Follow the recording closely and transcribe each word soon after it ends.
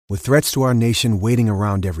With threats to our nation waiting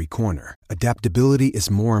around every corner, adaptability is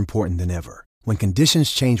more important than ever. When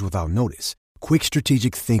conditions change without notice, quick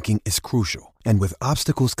strategic thinking is crucial. And with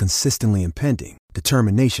obstacles consistently impending,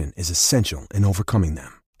 determination is essential in overcoming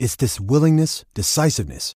them. It's this willingness,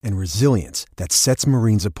 decisiveness, and resilience that sets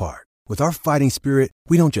Marines apart. With our fighting spirit,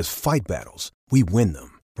 we don't just fight battles, we win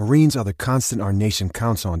them. Marines are the constant our nation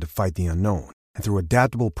counts on to fight the unknown. And through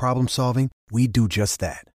adaptable problem solving, we do just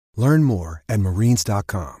that. Learn more at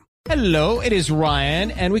marines.com. Hello, it is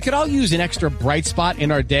Ryan, and we could all use an extra bright spot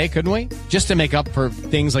in our day, couldn't we? Just to make up for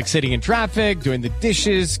things like sitting in traffic, doing the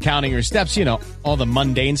dishes, counting your steps, you know, all the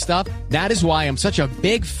mundane stuff. That is why I'm such a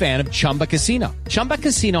big fan of Chumba Casino. Chumba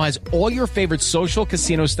Casino has all your favorite social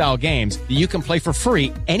casino-style games that you can play for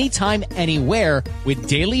free anytime, anywhere with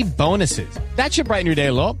daily bonuses. That should brighten your day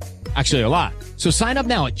a little. Actually, a lot. So sign up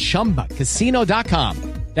now at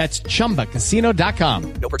ChumbaCasino.com. That's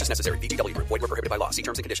ChumbaCasino.com. No purchase necessary. VGW Group. Void where prohibited by law. See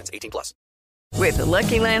terms and conditions. 18+. With the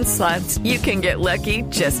Lucky Land Slots, you can get lucky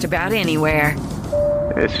just about anywhere.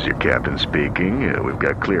 This is your captain speaking. We've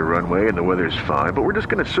got clear runway and the weather's fine, but we're just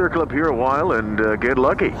going to circle up here a while and get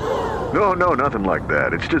lucky. No, nothing like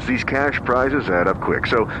that. It's just these cash prizes add up quick.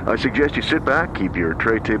 So I suggest you sit back, keep your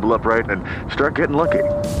tray table upright, and start getting lucky.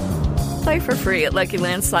 Play for free at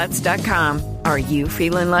LuckyLandSlots.com. Are you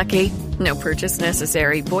feeling lucky? No purchase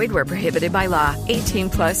necessary. Void where prohibited by law.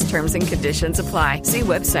 18+ terms and conditions apply. See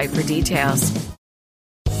website for details.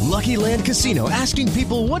 Lucky Land Casino, asking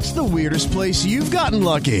people, what's the weirdest place you've gotten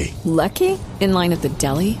lucky? Lucky? In line at the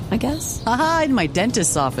deli, I guess? Aha, in my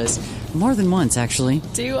dentist's office. More than once, actually.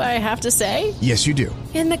 Do I have to say? Yes, you do.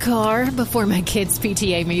 In the car before my kids'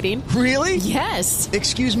 PTA meeting. Really? Yes.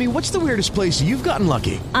 Excuse me, what's the weirdest place you've gotten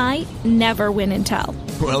lucky? I never win and tell.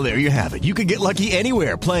 Well, there you have it. You can get lucky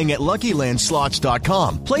anywhere, playing at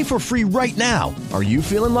LuckyLandSlots.com. Play for free right now. Are you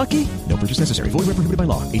feeling lucky? No purchase necessary. Void where prohibited by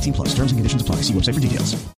law. 18+. Terms and conditions apply. See website for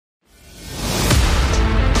details.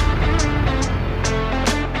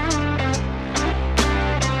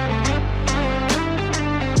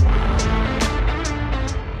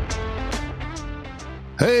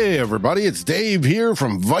 Hey everybody, it's Dave here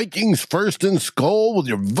from Vikings First and Skull with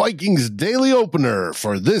your Vikings Daily Opener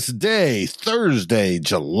for this day, Thursday,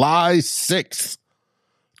 July 6th,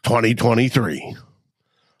 2023.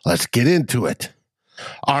 Let's get into it.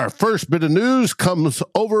 Our first bit of news comes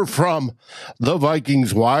over from the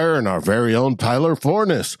Vikings Wire and our very own Tyler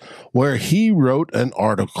Fornes, where he wrote an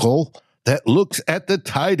article that looks at the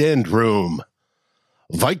tight end room.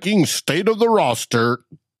 Vikings state of the roster,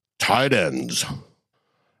 tight ends.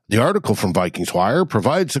 The article from Vikings Wire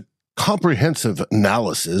provides a comprehensive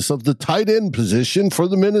analysis of the tight end position for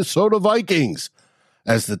the Minnesota Vikings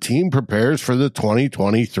as the team prepares for the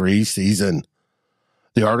 2023 season.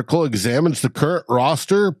 The article examines the current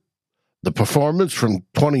roster, the performance from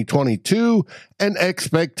 2022, and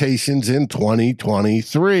expectations in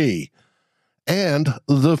 2023, and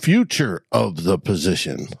the future of the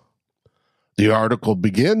position. The article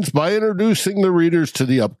begins by introducing the readers to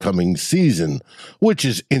the upcoming season, which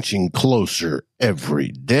is inching closer every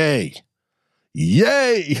day.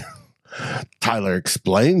 Yay! Tyler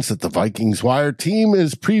explains that the Vikings Wire team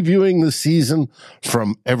is previewing the season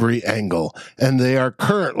from every angle, and they are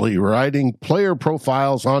currently writing player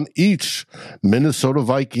profiles on each Minnesota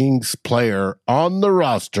Vikings player on the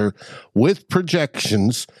roster with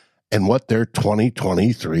projections and what their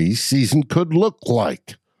 2023 season could look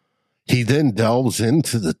like. He then delves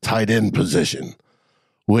into the tight end position,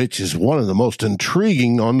 which is one of the most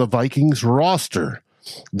intriguing on the Vikings roster.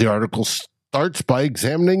 The article starts by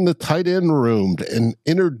examining the tight end room and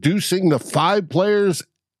introducing the 5 players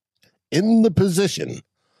in the position,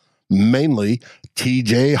 mainly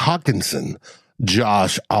TJ Hawkinson,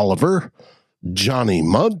 Josh Oliver, Johnny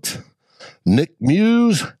Munt, Nick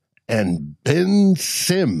Muse, and Ben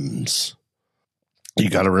Sims. You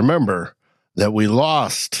got to remember that we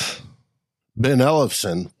lost Ben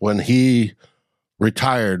Ellefson when he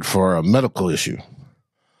retired for a medical issue.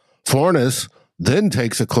 Fornes then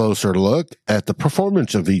takes a closer look at the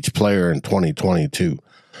performance of each player in 2022.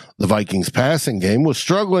 The Vikings passing game was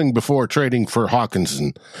struggling before trading for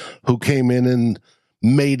Hawkinson, who came in and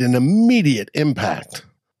made an immediate impact.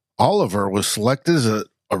 Oliver was selected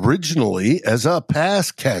originally as a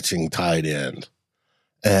pass-catching tight end,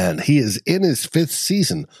 and he is in his 5th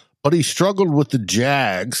season, but he struggled with the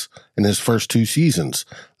Jags in his first 2 seasons.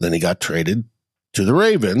 Then he got traded to the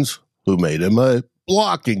Ravens, who made him a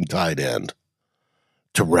blocking tight end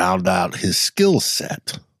to round out his skill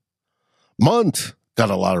set. Munt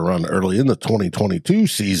got a lot of run early in the 2022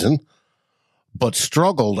 season, but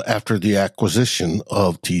struggled after the acquisition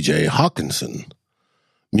of TJ Hawkinson.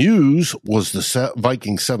 Muse was the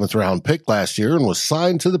Vikings 7th-round pick last year and was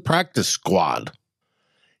signed to the practice squad.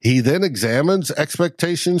 He then examines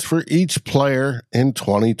expectations for each player in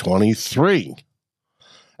 2023.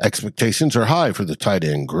 Expectations are high for the tight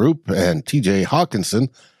end group, and T.J. Hawkinson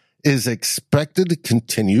is expected to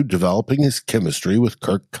continue developing his chemistry with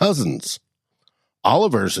Kirk Cousins.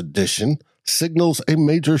 Oliver's addition signals a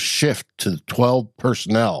major shift to 12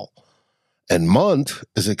 personnel, and Munt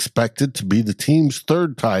is expected to be the team's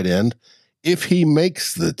third tight end if he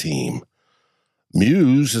makes the team.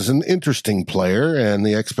 Muse is an interesting player, and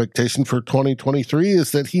the expectation for 2023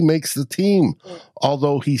 is that he makes the team,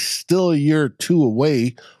 although he's still a year or two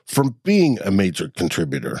away from being a major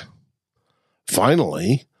contributor.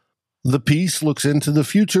 Finally, the piece looks into the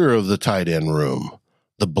future of the tight end room.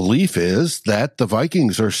 The belief is that the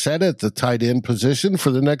Vikings are set at the tight end position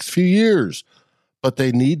for the next few years, but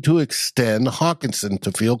they need to extend Hawkinson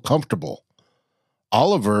to feel comfortable.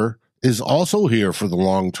 Oliver is also here for the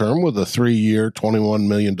long term with a 3-year, $21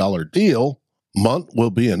 million deal. Munt will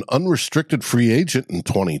be an unrestricted free agent in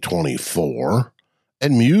 2024,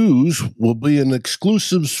 and Muse will be an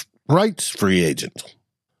exclusive rights free agent.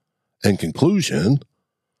 In conclusion,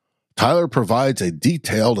 Tyler provides a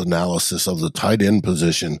detailed analysis of the tight end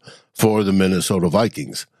position for the Minnesota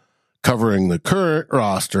Vikings, covering the current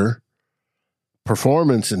roster,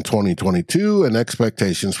 performance in 2022, and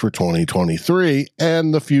expectations for 2023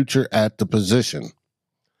 and the future at the position.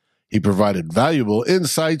 He provided valuable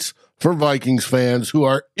insights for Vikings fans who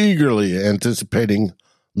are eagerly anticipating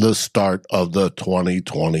the start of the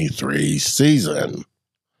 2023 season.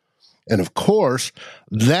 And of course,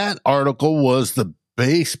 that article was the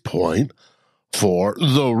base point for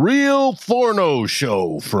the Real Forno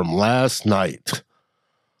show from last night.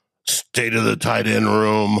 State of the tight end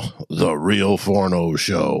room, the Real Forno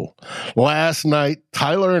show. Last night,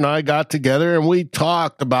 Tyler and I got together and we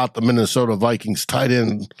talked about the Minnesota Vikings tight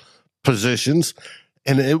end positions,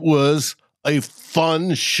 and it was a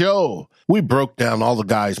fun show. We broke down all the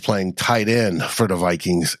guys playing tight end for the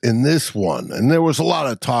Vikings in this one, and there was a lot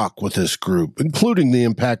of talk with this group, including the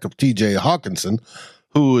impact of T.J. Hawkinson,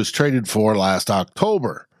 who was traded for last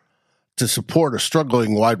October to support a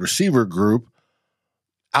struggling wide receiver group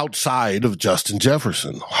outside of Justin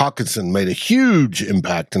Jefferson. Hawkinson made a huge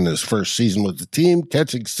impact in his first season with the team,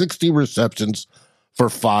 catching 60 receptions for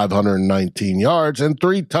 519 yards and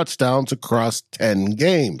 3 touchdowns across 10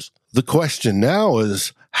 games. The question now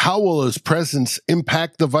is, how will his presence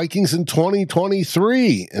impact the Vikings in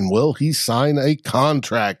 2023? And will he sign a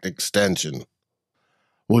contract extension?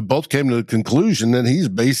 We both came to the conclusion that he's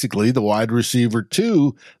basically the wide receiver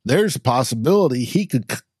too. There's a possibility he could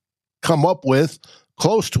come up with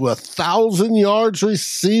close to 1,000 yards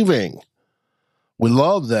receiving. We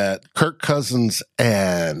love that Kirk Cousins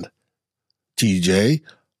and TJ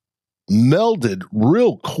melded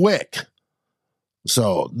real quick.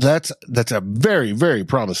 So that's a very, very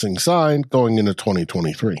promising sign going into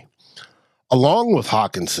 2023. Along with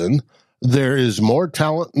Hawkinson, there is more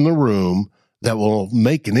talent in the room that will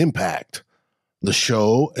make an impact. The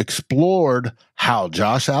show explored how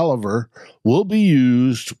Josh Oliver will be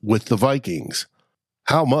used with the Vikings,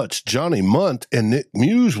 how much Johnny Munt and Nick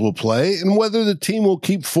Muse will play, and whether the team will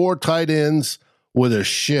keep 4 tight ends with a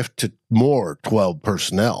shift to more 12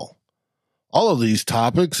 personnel. All of these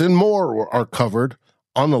topics and more are covered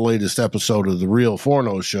on the latest episode of The Real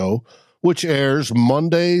Forno Show, which airs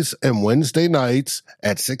Mondays and Wednesday nights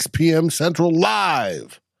at 6 p.m. Central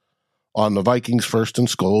live on the Vikings First and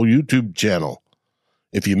Skol YouTube channel.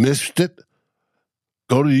 If you missed it,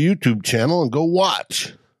 go to the YouTube channel and go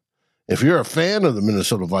watch. If you're a fan of the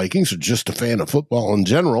Minnesota Vikings or just a fan of football in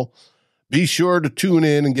general, be sure to tune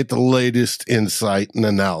in and get the latest insight and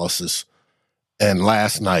analysis. And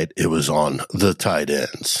last night, it was on the tight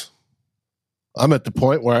ends. I'm at the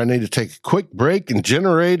point where I need to take a quick break and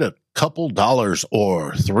generate a couple dollars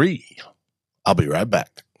or 3. I'll be right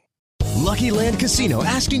back. Lucky Land Casino,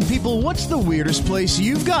 asking people, what's the weirdest place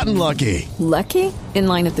you've gotten lucky? Lucky? In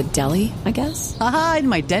line at the deli, I guess? Aha, in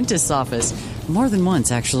my dentist's office. More than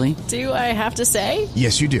once, actually. Do I have to say?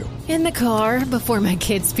 Yes, you do. In the car before my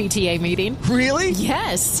kids' PTA meeting. Really?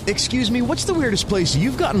 Yes. Excuse me, what's the weirdest place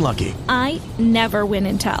you've gotten lucky? I never win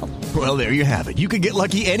and tell. Well, there you have it. You can get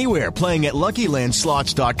lucky anywhere, playing at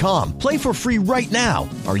LuckyLandSlots.com. Play for free right now.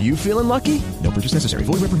 Are you feeling lucky? No purchase necessary.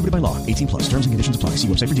 Void where prohibited by law. 18+. Terms and conditions apply. See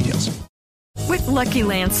website for details. With Lucky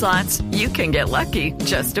Land Slots, you can get lucky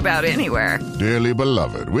just about anywhere. Dearly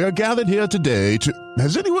beloved, we are gathered here today to...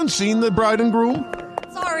 Has anyone seen the bride and groom?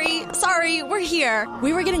 Sorry, we're here.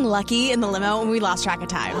 We were getting lucky in the limo and we lost track of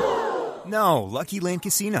time. No, Lucky Land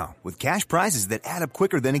Casino, with cash prizes that add up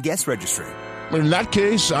quicker than a guest registry. in that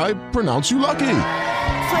case, I pronounce you lucky.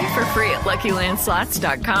 Play for free at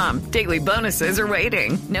LuckyLandSlots.com. Daily bonuses are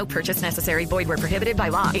waiting. No purchase necessary. Void where prohibited by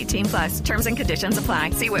law. 18+. Terms and conditions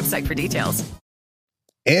apply. See website for details.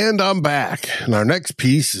 And I'm back. And our next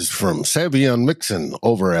piece is from Savion Mixon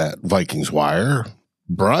over at Vikings Wire.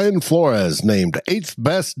 Brian Flores named 8th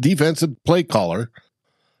best defensive play caller.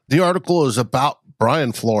 The article is about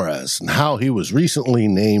Brian Flores and how he was recently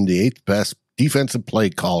named the 8th best defensive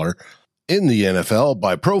play caller in the NFL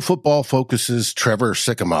by Pro Football Focus's Trevor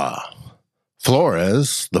Sikkema.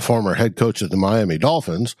 Flores, the former head coach of the Miami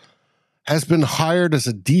Dolphins, has been hired as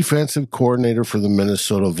a defensive coordinator for the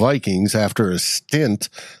Minnesota Vikings after a stint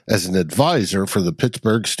as an advisor for the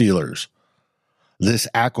Pittsburgh Steelers. This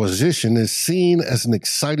acquisition is seen as an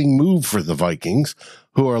exciting move for the Vikings,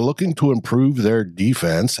 who are looking to improve their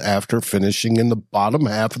defense after finishing in the bottom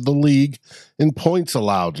half of the league in points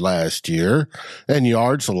allowed last year and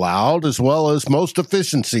yards allowed, as well as most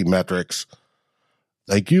efficiency metrics.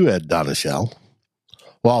 Thank you, Ed Donachelle.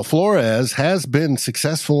 While Flores has been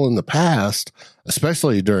successful in the past,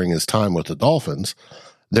 especially during his time with the Dolphins,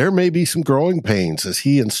 there may be some growing pains as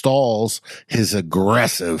he installs his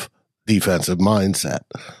aggressive defensive mindset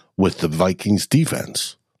with the Vikings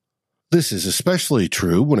defense. This is especially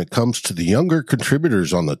true when it comes to the younger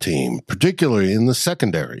contributors on the team, particularly in the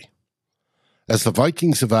secondary. As the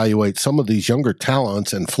Vikings evaluate some of these younger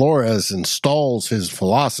talents and Flores installs his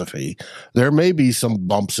philosophy, there may be some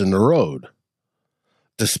bumps in the road.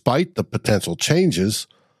 Despite the potential changes,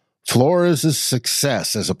 Flores'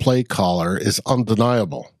 success as a play caller is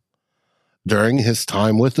undeniable. During his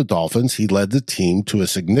time with the Dolphins, he led the team to a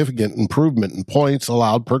significant improvement in points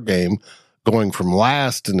allowed per game, going from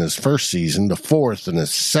last in his first season to fourth in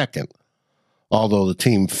his second. Although the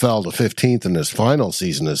team fell to 15th in his final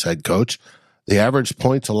season as head coach, the average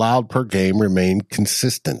points allowed per game remained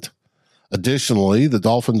consistent. Additionally, the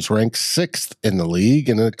Dolphins ranked 6th in the league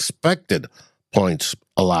in expected points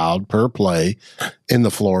allowed per play in the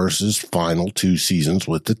Flores' final 2 seasons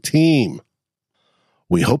with the team.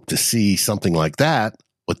 We hope to see something like that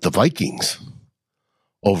with the Vikings.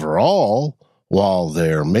 Overall, while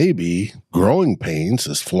there may be growing pains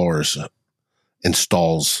as Flores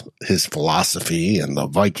installs his philosophy and the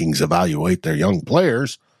Vikings evaluate their young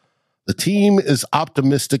players, the team is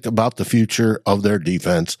optimistic about the future of their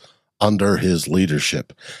defense under his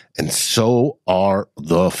leadership, and so are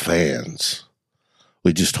the fans.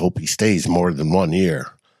 We just hope he stays more than 1 year,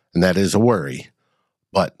 and that is a worry.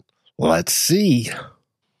 But let's see.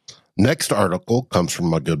 Next article comes from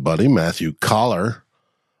my good buddy, Matthew Collar.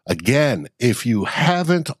 Again, if you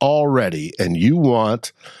haven't already and you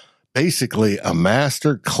want basically a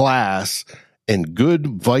master class in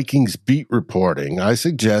good Vikings beat reporting, I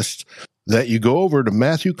suggest that you go over to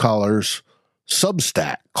Matthew Collar's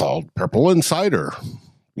Substack called Purple Insider,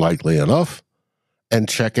 likely enough, and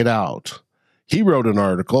check it out. He wrote an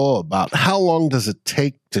article about how long does it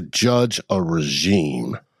take to judge a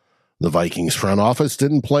regime. The Vikings front office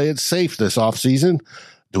didn't play it safe this offseason.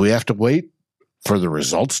 Do we have to wait for the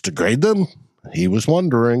results to grade them? He was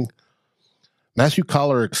wondering. Matthew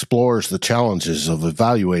Collar explores the challenges of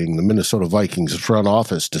evaluating the Minnesota Vikings front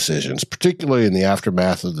office decisions, particularly in the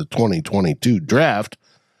aftermath of the 2022 draft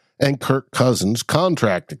and Kirk Cousins'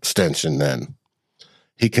 contract extension then.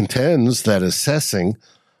 He contends that assessing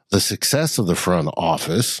the success of the front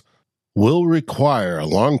office will require a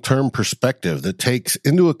long-term perspective that takes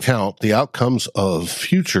into account the outcomes of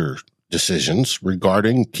future decisions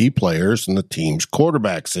regarding key players in the team's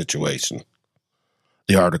quarterback situation.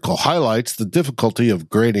 The article highlights the difficulty of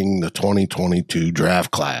grading the 2022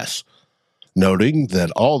 draft class, noting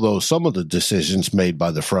that although some of the decisions made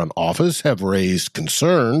by the front office have raised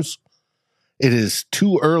concerns, it is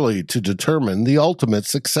too early to determine the ultimate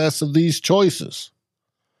success of these choices.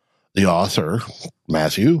 The author,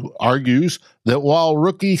 Matthew, argues that while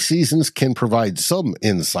rookie seasons can provide some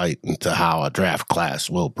insight into how a draft class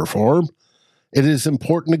will perform, it is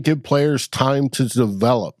important to give players time to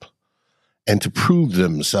develop and to prove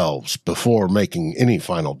themselves before making any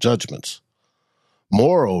final judgments.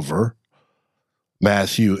 Moreover,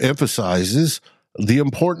 Matthew emphasizes the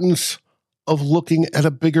importance of looking at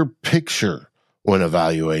a bigger picture when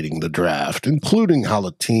evaluating the draft, including how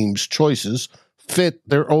the team's choices fit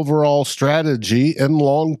their overall strategy and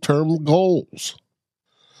long-term goals.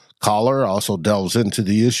 Collar also delves into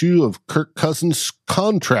the issue of Kirk Cousins'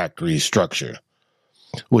 contract restructure,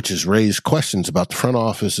 which has raised questions about the front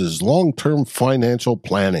office's long-term financial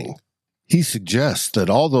planning. He suggests that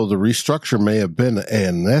although the restructure may have been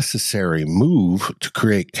a necessary move to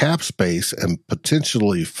create cap space and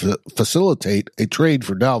potentially facilitate a trade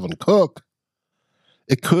for Dalvin Cook,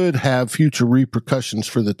 it could have future repercussions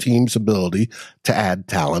for the team's ability to add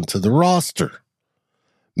talent to the roster.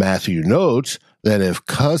 Matthew notes that if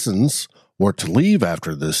Cousins were to leave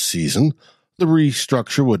after this season, the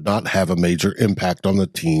restructure would not have a major impact on the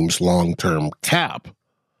team's long-term cap.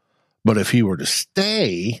 But if he were to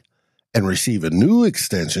stay and receive a new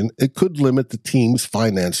extension, it could limit the team's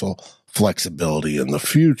financial flexibility in the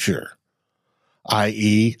future.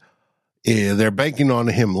 I.e., they're banking on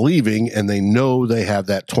him leaving, and they know they have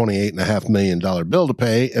that $28.5 million bill to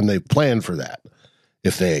pay, and they've planned for that.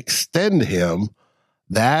 If they extend him,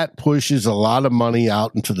 that pushes a lot of money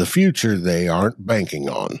out into the future they aren't banking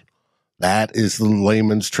on. That is the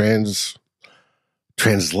layman's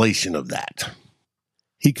translation of that.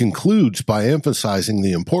 He concludes by emphasizing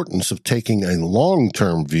the importance of taking a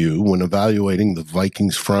long-term view when evaluating the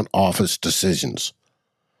Vikings front office decisions.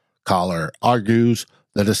 Collar argues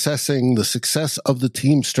that assessing the success of the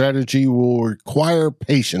team's strategy will require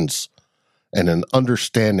patience and an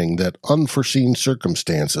understanding that unforeseen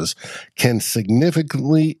circumstances can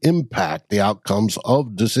significantly impact the outcomes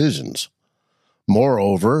of decisions.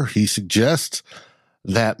 Moreover, he suggests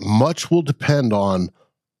that much will depend on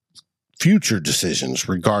future decisions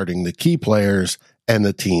regarding the key players and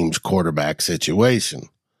the team's quarterback situation.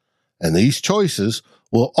 And these choices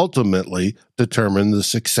will ultimately determine the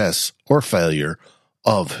success or failure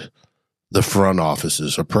of the front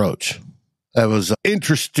office's approach. That was an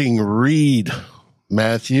interesting read,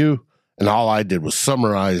 Matthew, and all I did was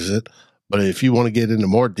summarize it. But if you want to get into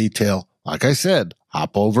more detail, like I said,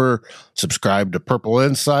 hop over, subscribe to Purple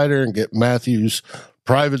Insider, and get Matthew's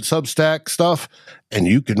private Substack stuff, and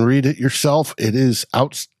you can read it yourself. It is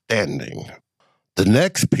outstanding. The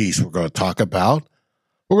next piece we're going to talk about,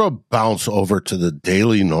 we're going to bounce over to the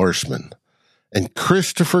Daily Norseman. And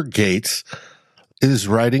Christopher Gates is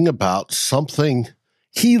writing about something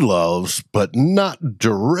he loves, but not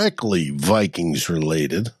directly Vikings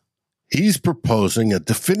related. He's proposing a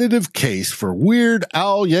definitive case for Weird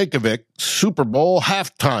Al Yankovic's Super Bowl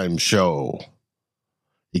halftime show.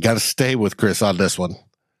 You got to stay with Chris on this one.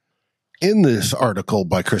 In this article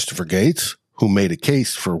by Christopher Gates, who made a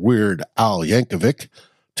case for Weird Al Yankovic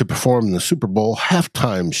to perform the Super Bowl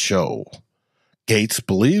halftime show, Gates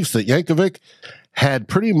believes that Yankovic had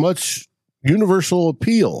pretty much universal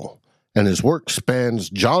appeal, and his work spans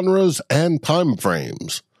genres and time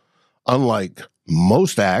frames. Unlike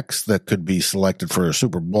most acts that could be selected for a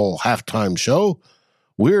Super Bowl halftime show,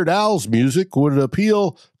 Weird Al's music would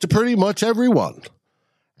appeal to pretty much everyone,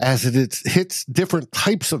 as it hits different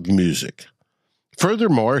types of music.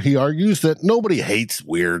 Furthermore, he argues that nobody hates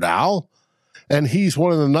Weird Al, and he's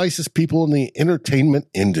one of the nicest people in the entertainment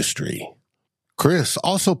industry. Chris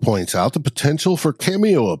also points out the potential for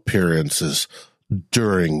cameo appearances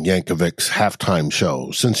during Yankovic's halftime show.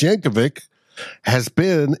 Since Yankovic has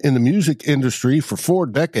been in the music industry for 4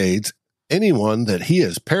 decades, anyone that he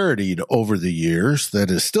has parodied over the years that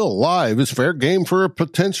is still alive is fair game for a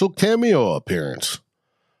potential cameo appearance.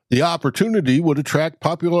 The opportunity would attract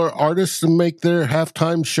popular artists and make their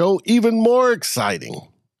halftime show even more exciting.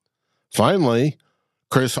 Finally,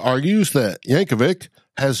 Chris argues that Yankovic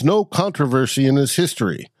has no controversy in his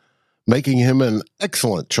history, making him an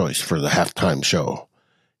excellent choice for the halftime show.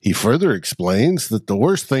 He further explains that the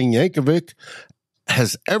worst thing Yankovic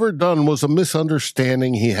has ever done was a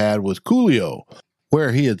misunderstanding he had with Coolio,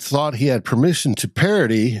 where he had thought he had permission to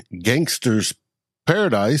parody Gangster's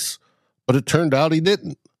Paradise, but it turned out he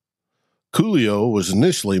didn't. Coolio was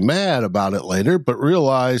initially mad about it later, but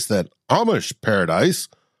realized that Amish Paradise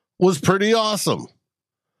was pretty awesome.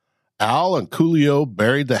 Al and Coolio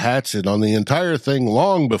buried the hatchet on the entire thing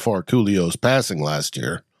long before Coolio's passing last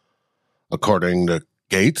year. According to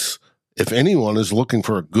Gates, if anyone is looking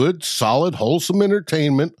for a good, solid, wholesome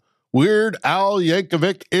entertainment, Weird Al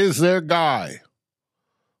Yankovic is their guy.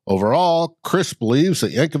 Overall, Chris believes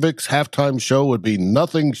that Yankovic's halftime show would be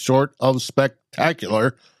nothing short of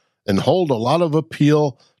spectacular and hold a lot of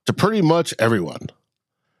appeal to pretty much everyone.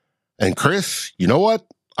 And Chris, you know what?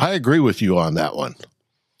 I agree with you on that one.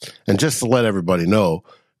 And just to let everybody know,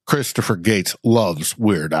 Christopher Gates loves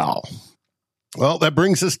Weird Al. Well, that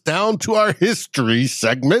brings us down to our history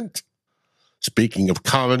segment. Speaking of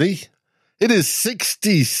comedy, it is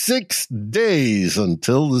 66 days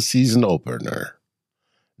until the season opener.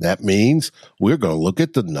 That means we're going to look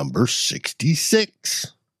at the number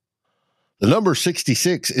 66. The number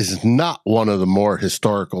 66 is not one of the more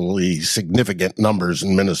historically significant numbers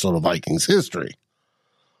in Minnesota Vikings history.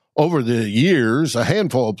 Over the years, a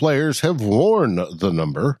handful of players have worn the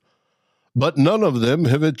number, but none of them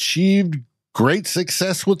have achieved great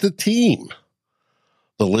success with the team.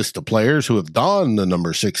 The list of players who have donned the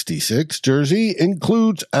number 66 jersey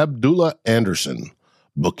includes Abdullah Anderson,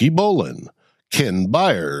 Bookie Bolin, Ken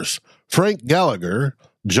Byers, Frank Gallagher,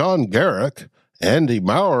 John Garrick, Andy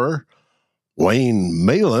Maurer, Wayne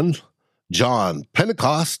Malin, John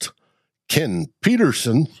Pentecost, Ken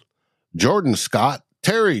Peterson, Jordan Scott,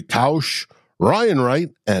 Terry Tausch, Ryan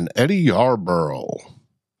Wright, and Eddie Yarborough.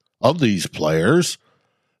 Of these players,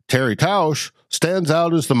 Terry Tausch stands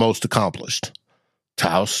out as the most accomplished.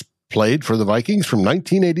 Tausch played for the Vikings from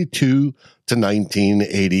 1982 to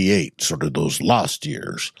 1988, sort of those lost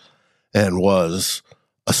years, and was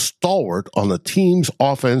a stalwart on the team's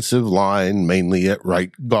offensive line, mainly at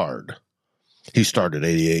right guard. He started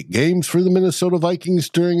 88 games for the Minnesota Vikings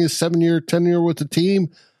during his 7-year tenure with the team,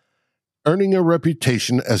 earning a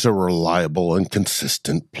reputation as a reliable and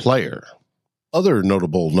consistent player. Other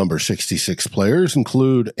notable number 66 players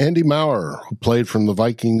include Andy Maurer, who played from the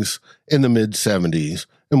Vikings in the mid-70s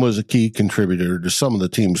and was a key contributor to some of the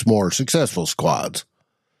team's more successful squads.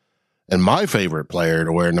 And my favorite player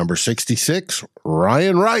to wear number 66,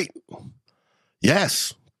 Ryan Wright.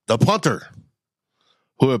 Yes, the punter,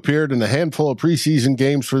 who appeared in a handful of preseason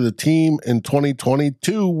games for the team in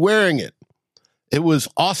 2022 wearing it. It was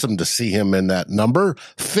awesome to see him in that number,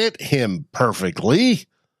 fit him perfectly.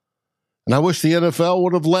 And I wish the NFL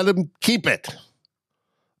would have let him keep it.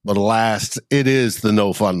 But alas, it is the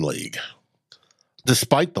no fun league.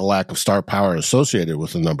 Despite the lack of star power associated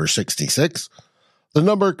with the number 66, the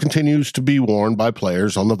number continues to be worn by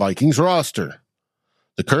players on the Vikings roster.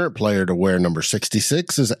 The current player to wear number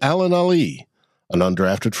 66 is Alan Ali, an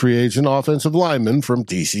undrafted free agent offensive lineman from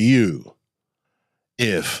TCU.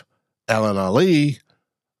 If Alan Ali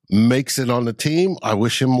makes it on the team, I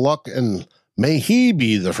wish him luck, and may he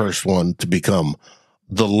be the first one to become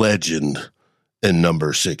the legend in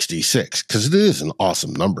number 66, because it is an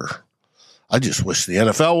awesome number. I just wish the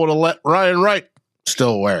NFL would have let Ryan Wright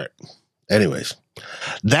still wear it. Anyways,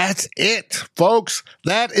 that's it, folks.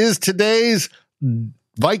 That is today's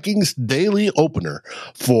Vikings Daily Opener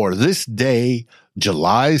for this day,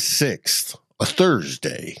 July 6th, a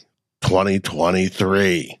Thursday,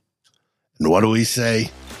 2023. And what do we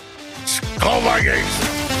say? Skol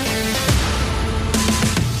Vikings!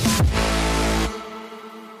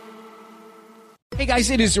 Hey guys,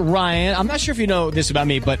 it is Ryan. I'm not sure if you know this about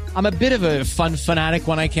me, but I'm a bit of a fun fanatic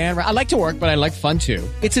when I can. I like to work, but I like fun too.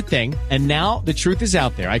 It's a thing. And now the truth is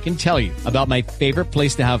out there. I can tell you about my favorite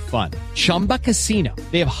place to have fun. Chumba Casino.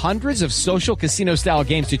 They have hundreds of social casino style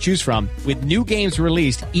games to choose from with new games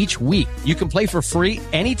released each week. You can play for free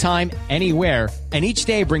anytime, anywhere. And each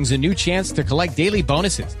day brings a new chance to collect daily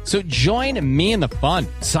bonuses. So join me in the fun.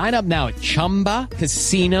 Sign up now at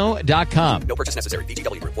ChumbaCasino.com. No purchase necessary.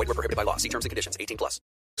 VGW Group. Void where prohibited by law. See terms and conditions. 18+.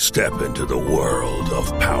 Step into the world of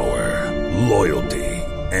power, loyalty,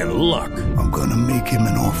 and luck. I'm gonna make him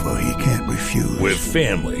an offer he can't refuse. With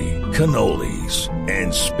family, cannolis,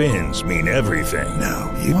 and spins mean everything.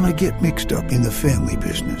 Now, you wanna get mixed up in the family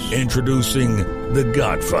business. Introducing The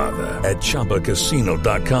Godfather at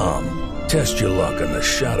ChumbaCasino.com. Test your luck in the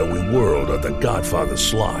shadowy world of The Godfather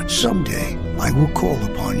slot. Someday, I will call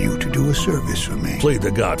upon you to do a service for me. Play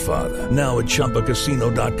The Godfather, now at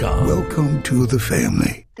ChumbaCasino.com. Welcome to the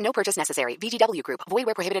family. No purchase necessary. VGW Group. Void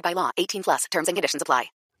where prohibited by law. 18+. Terms and conditions apply.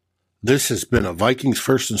 This has been a Vikings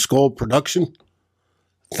First and Skol production.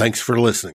 Thanks for listening.